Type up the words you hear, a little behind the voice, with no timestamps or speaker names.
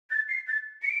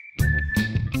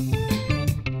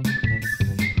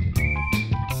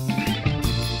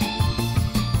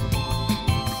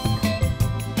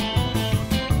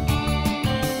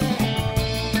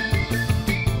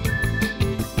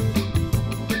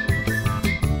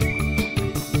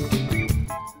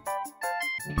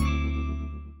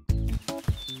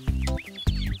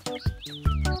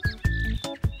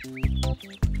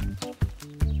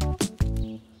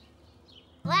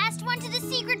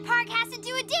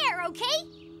okay?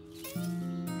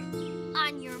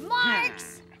 On your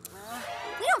marks.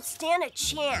 We don't stand a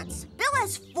chance. Bill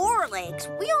has 4 legs.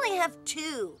 We only have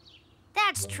 2.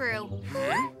 That's true.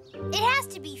 It has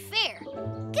to be fair.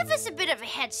 Give us a bit of a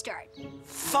head start.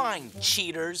 Fine,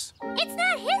 cheaters. It's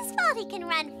not his fault he can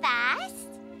run fast.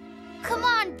 Come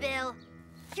on, Bill.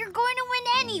 You're going to win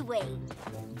anyway.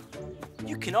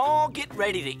 You can all get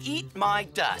ready to eat my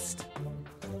dust.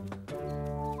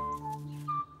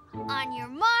 On your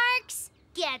marks,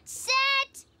 get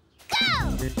set,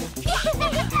 go!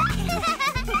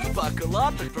 Buckle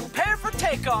up and prepare for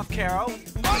takeoff, Carol.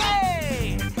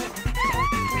 Hooray!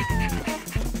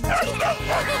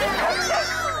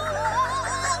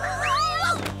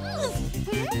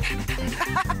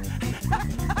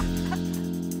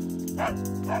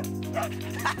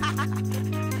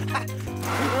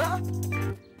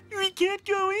 We can't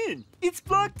go in. It's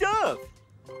blocked off.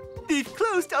 They've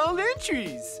closed all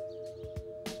entries.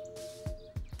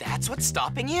 That's what's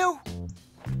stopping you?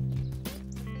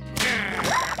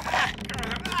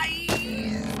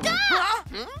 Stop!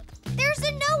 There's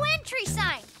a no entry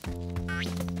sign.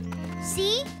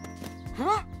 See?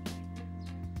 Huh?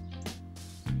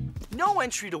 No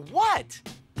entry to what?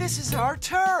 This is our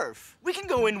turf. We can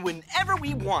go in whenever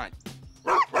we want.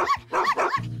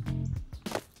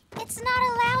 It's not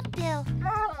allowed, Bill.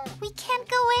 We can't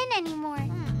go in anymore.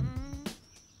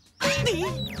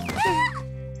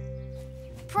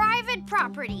 Private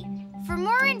property. For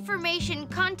more information,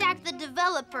 contact the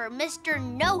developer, Mr.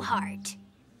 No Heart.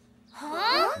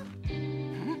 Huh?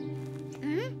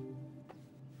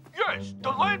 Yes, the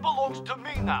land belongs to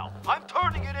me now. I'm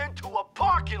turning it into a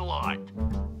parking lot.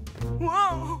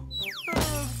 Whoa!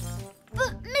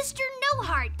 But, Mr. No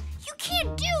Heart, you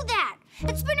can't do that.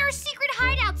 It's been our secret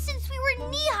hideout since we were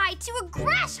knee-high to a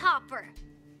grasshopper.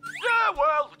 Yeah,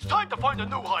 well, it's time to find a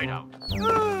new hideout.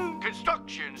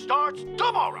 Construction starts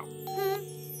tomorrow.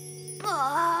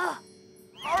 Our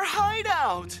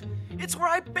hideout! It's where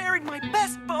I buried my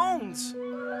best bones.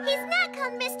 He's not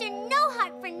called Mr. No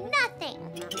Heart for nothing.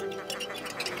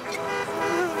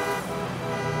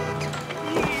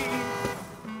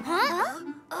 Huh?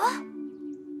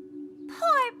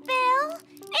 Poor Bill.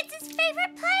 It's his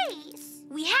favorite place.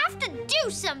 We have to do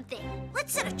something.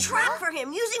 Let's set a trap for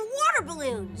him using water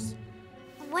balloons.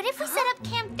 What if we set up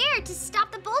camp there to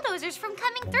stop the bulldozers from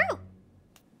coming through?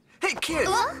 Hey,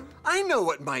 kids, I know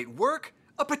what might work.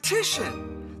 A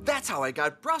petition. That's how I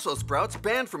got Brussels sprouts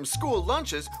banned from school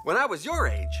lunches when I was your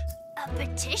age. A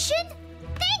petition?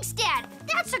 Thanks, Dad.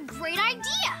 That's a great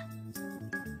idea.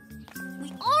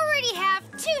 We already have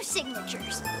 2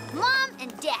 signatures, Mom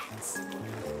and Dad's.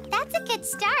 That's a good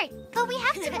start, but we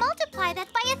have to multiply that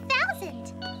by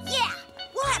 1,000. Yeah,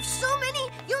 we'll have so many,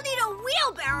 you'll need a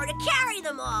wheelbarrow to carry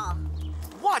them all.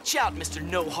 Watch out, Mr.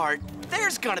 No Heart.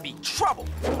 There's gonna be trouble.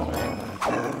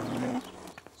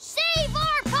 Save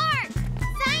our park!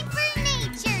 Sign for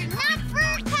nature, not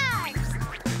for cars.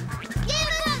 Give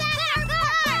us back our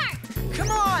park!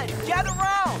 Come on, gather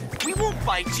round. We won't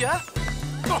bite ya.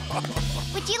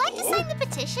 Would you like to sign the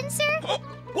petition, sir?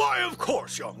 Why, of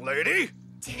course, young lady.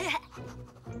 Give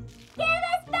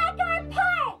us back our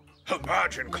park!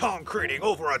 Imagine concreting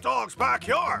over a dog's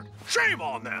backyard. Shame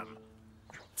on them.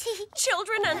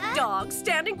 Children and dogs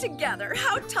standing together.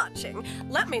 How touching.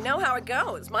 Let me know how it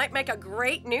goes. Might make a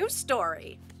great news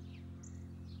story.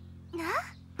 Huh?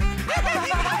 Can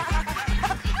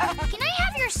I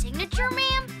have your signature,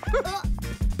 ma'am?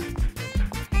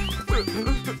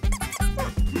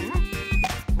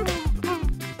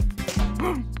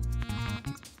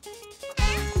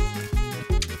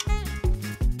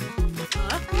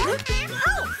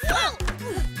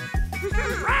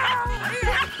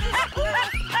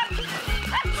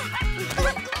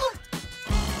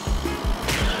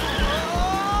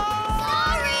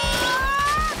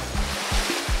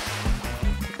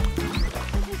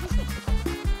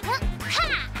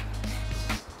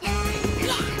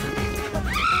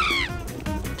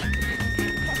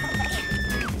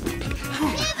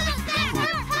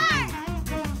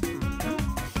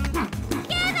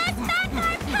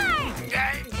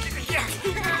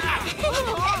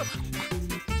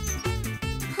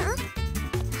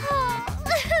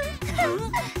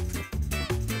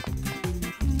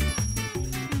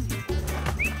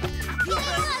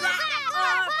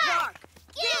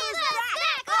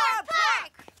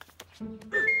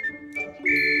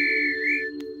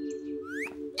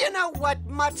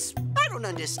 Mutz, I don't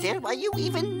understand why you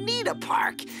even need a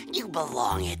park. You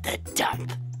belong at the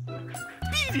dump.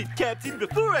 Beat it, Captain,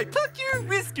 before I pluck your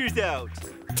whiskers out.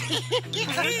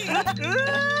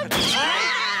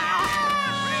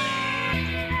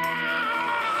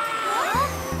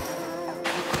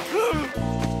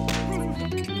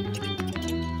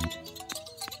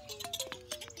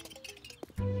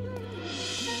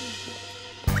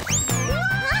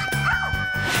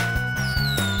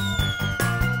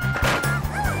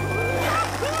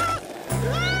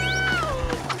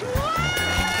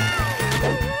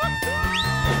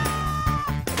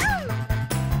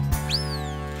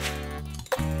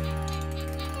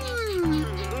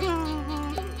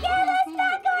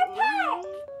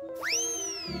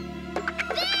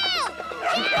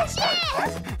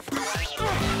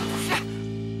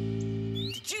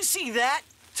 Did you see that?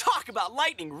 Talk about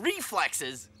lightning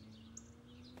reflexes.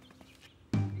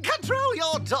 Control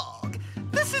your dog.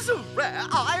 This is a rare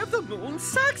Eye of the Moon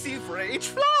saxifrage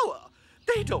flower.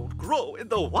 They don't grow in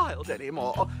the wild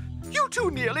anymore. You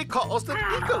two nearly caused an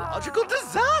ecological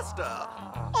disaster.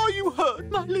 Are you hurt,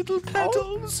 my little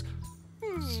petals?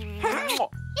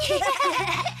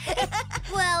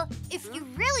 Well, if you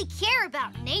really care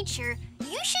about nature,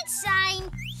 you should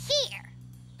sign here.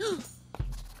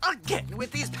 Again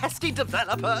with these pesky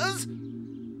developers?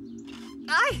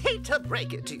 I hate to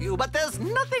break it to you, but there's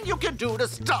nothing you can do to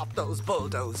stop those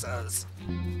bulldozers.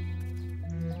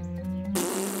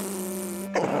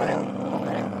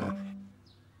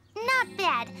 Not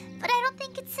bad, but I don't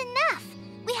think it's enough.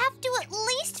 We have to at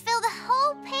least fill the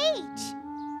whole page.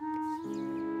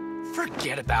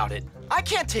 Forget about it. I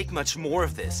can't take much more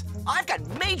of this. I've got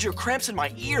major cramps in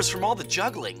my ears from all the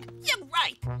juggling. You're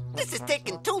right. This is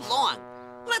taking too long.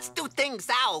 Let's do things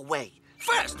our way.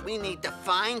 First, we need to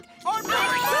find... Hey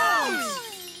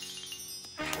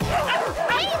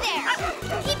there!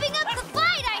 Keeping up the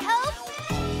fight, I hope!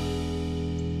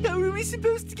 How are we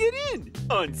supposed to get in?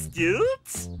 On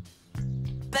stilts?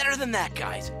 Better than that,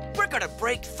 guys. We're gonna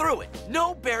break through it.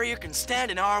 No barrier can stand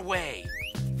in our way.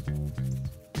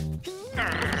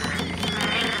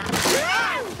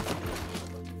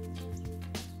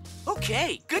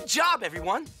 Okay, good job,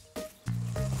 everyone.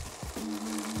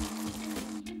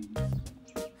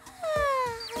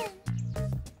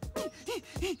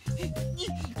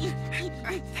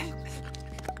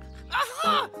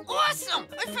 Aha! Awesome!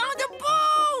 I found a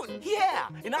bone! Yeah,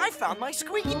 and I found my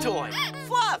squeaky toy.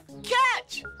 Fluff,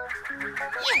 catch!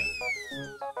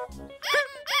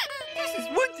 This is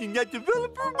one thing that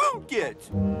developer won't get.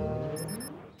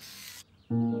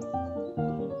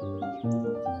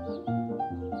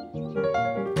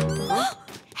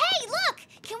 Hey, look!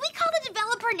 Can we call the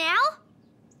developer now?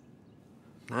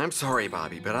 I'm sorry,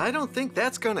 Bobby, but I don't think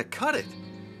that's gonna cut it.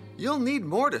 You'll need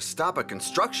more to stop a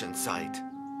construction site.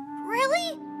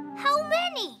 Really? How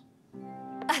many?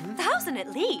 1,000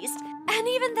 at least. And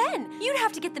even then, you'd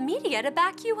have to get the media to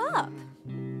back you up.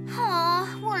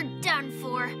 Aw, we're done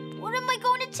for. What am I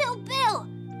going to tell Bill?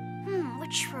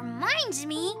 Which reminds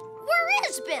me, where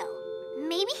is Bill?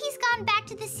 Maybe he's gone back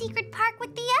to the secret park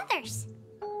with the others.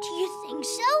 Do you think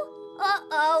so?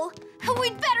 Uh-oh.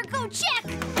 We'd better go check.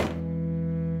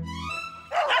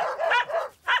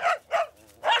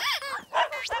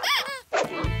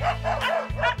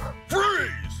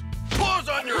 Freeze! Paws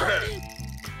on your head!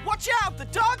 Watch out, the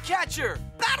dog catcher!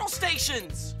 Battle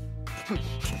stations!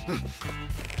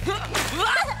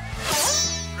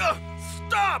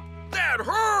 Stop! That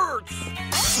hurts!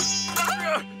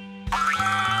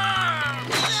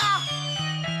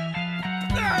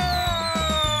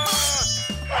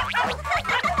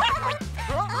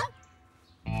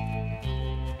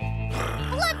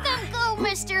 Let them go,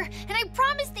 mister, and I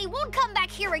promise they won't come back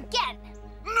here again.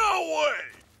 No way!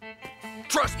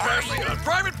 Trespassing on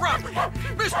private property!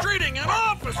 Mistreating an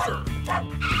officer!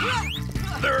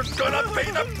 They're gonna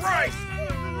pay the price!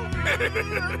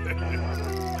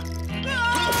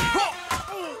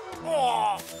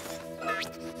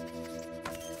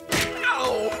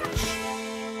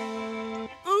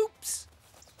 Oops!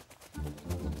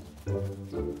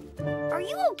 Are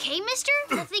you okay, mister?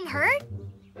 Nothing hurt?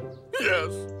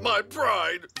 Yes, my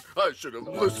pride. I should have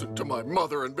listened to my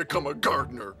mother and become a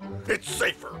gardener. It's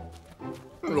safer.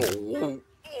 No.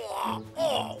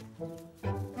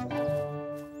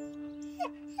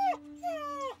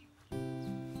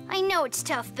 I know it's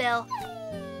tough, Bill,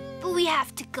 but we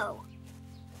have to go.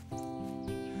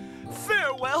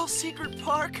 Farewell, Secret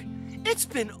Park. It's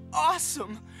been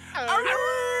awesome.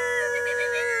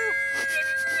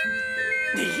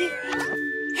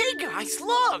 Hey, guys,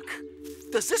 look!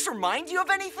 Does this remind you of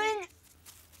anything?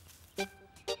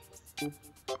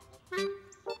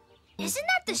 Isn't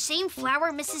that the same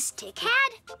flower Mrs. Stick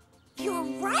had? You're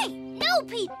right. No,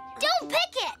 Pete, don't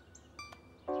pick it.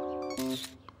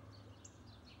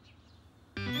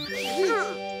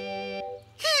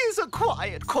 Here's a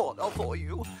quiet corner for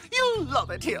you. You'll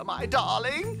love it here, my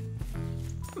darling.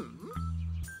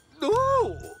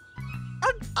 Ooh,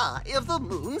 an Eye of the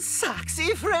Moon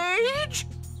saxifrage?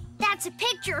 That's a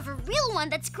picture of a real one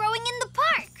that's growing in the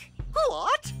park.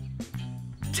 What?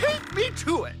 Take me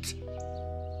to it.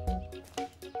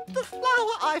 The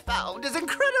flower I found is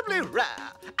incredibly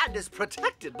rare and is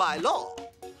protected by law.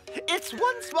 It's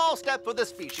one small step for the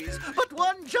species, but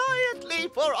one giant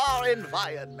leap for our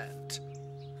environment.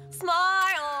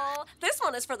 Smile! This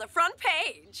one is for the front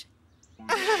page.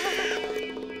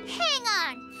 Hang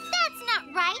on. That's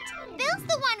not right. Bill's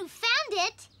the one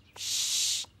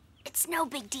no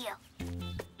big deal.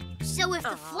 So if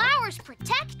the flower's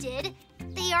protected,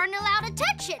 they aren't allowed to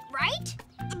touch it, right?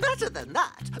 Better than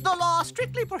that, the law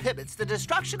strictly prohibits the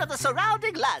destruction of the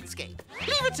surrounding landscape.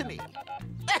 Leave it to me.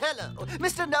 Hello,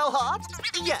 Mr. No Heart?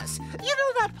 Yes, you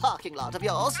know that parking lot of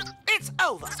yours? It's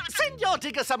over. Send your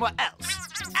digger somewhere else.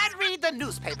 And read the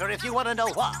newspaper if you want to know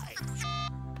why.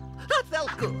 That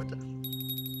felt good.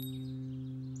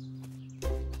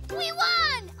 We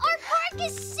won! Our park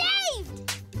is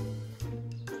saved!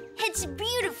 It's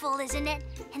beautiful, isn't it?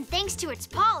 And thanks to its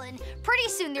pollen, pretty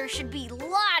soon there should be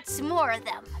lots more of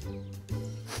them.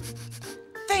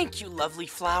 Thank you, lovely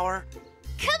flower.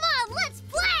 Come on, let's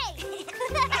play!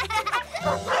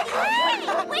 Hey,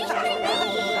 wait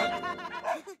for me!